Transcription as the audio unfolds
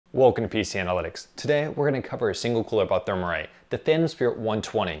Welcome to PC Analytics. Today we're going to cover a single cooler by Thermalright, the Phantom Spirit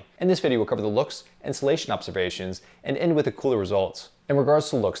 120. In this video we'll cover the looks, installation observations, and end with the cooler results. In regards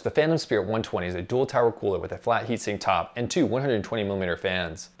to looks, the Phantom Spirit 120 is a dual tower cooler with a flat heatsink top and two 120mm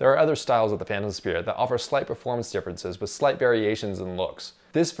fans. There are other styles of the Phantom Spirit that offer slight performance differences with slight variations in looks.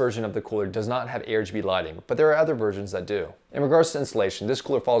 This version of the cooler does not have RGB lighting, but there are other versions that do. In regards to installation, this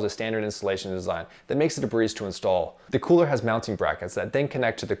cooler follows a standard installation design that makes it a breeze to install. The cooler has mounting brackets that then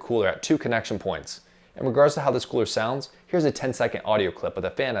connect to the cooler at two connection points. In regards to how this cooler sounds, here's a 10-second audio clip of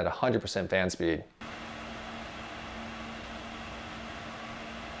the fan at 100% fan speed.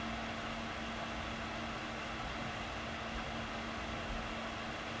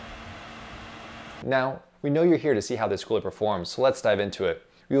 Now, we know you're here to see how this cooler performs, so let's dive into it.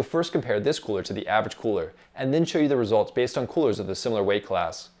 We will first compare this cooler to the average cooler, and then show you the results based on coolers of the similar weight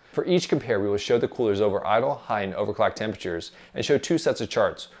class. For each compare, we will show the coolers over idle, high, and overclock temperatures, and show two sets of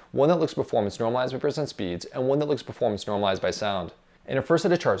charts, one that looks performance normalized by percent speeds, and one that looks performance normalized by sound. In our first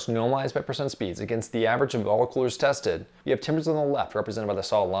set of charts normalized by percent speeds against the average of all coolers tested, we have temperatures on the left represented by the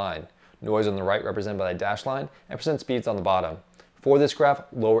solid line, noise on the right represented by the dashed line, and percent speeds on the bottom. For this graph,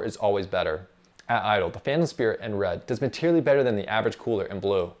 lower is always better. At idle, the Phantom Spirit in red does materially better than the average cooler in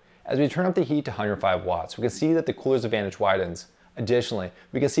blue. As we turn up the heat to 105 watts, we can see that the cooler's advantage widens. Additionally,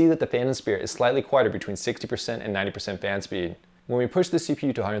 we can see that the Phantom Spirit is slightly quieter between 60% and 90% fan speed. When we push the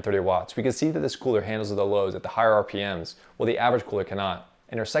CPU to 130 watts, we can see that this cooler handles the lows at the higher RPMs, while the average cooler cannot.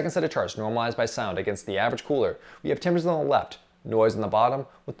 In our second set of charts normalized by sound against the average cooler, we have temperatures on the left, noise on the bottom,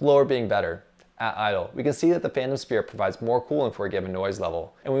 with lower being better. At idle, we can see that the Phantom Spirit provides more cooling for a given noise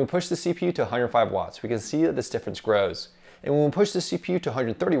level. And when we push the CPU to 105 watts, we can see that this difference grows. And when we push the CPU to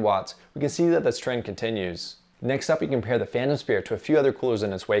 130 watts, we can see that this trend continues. Next up, we compare the Phantom Spirit to a few other coolers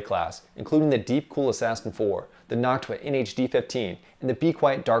in its weight class, including the Deep Cool Assassin 4, the Noctua NHD15, and the Be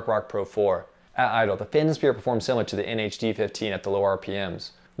Quiet Dark Rock Pro 4. At idle, the Phantom Spirit performs similar to the NHD15 at the low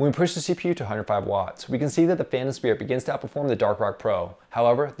RPMs. When we push the CPU to 105 watts, we can see that the Phantom Spirit begins to outperform the Dark Rock Pro.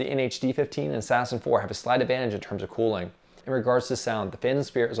 However, the NHD15 and Assassin 4 have a slight advantage in terms of cooling. In regards to sound, the Phantom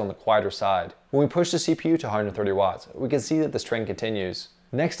Spirit is on the quieter side. When we push the CPU to 130 watts, we can see that this trend continues.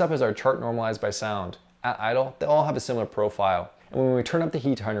 Next up is our chart normalized by sound. At idle, they all have a similar profile. And when we turn up the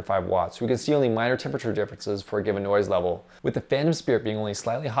heat to 105 watts, we can see only minor temperature differences for a given noise level, with the Phantom Spirit being only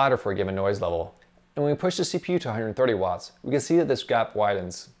slightly hotter for a given noise level. And when we push the CPU to 130 watts, we can see that this gap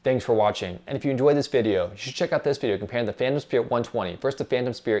widens. Thanks for watching, and if you enjoyed this video, you should check out this video comparing the Phantom Spirit 120 versus the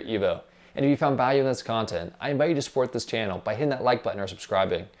Phantom Spirit Evo. And if you found value in this content, I invite you to support this channel by hitting that like button or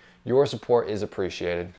subscribing. Your support is appreciated.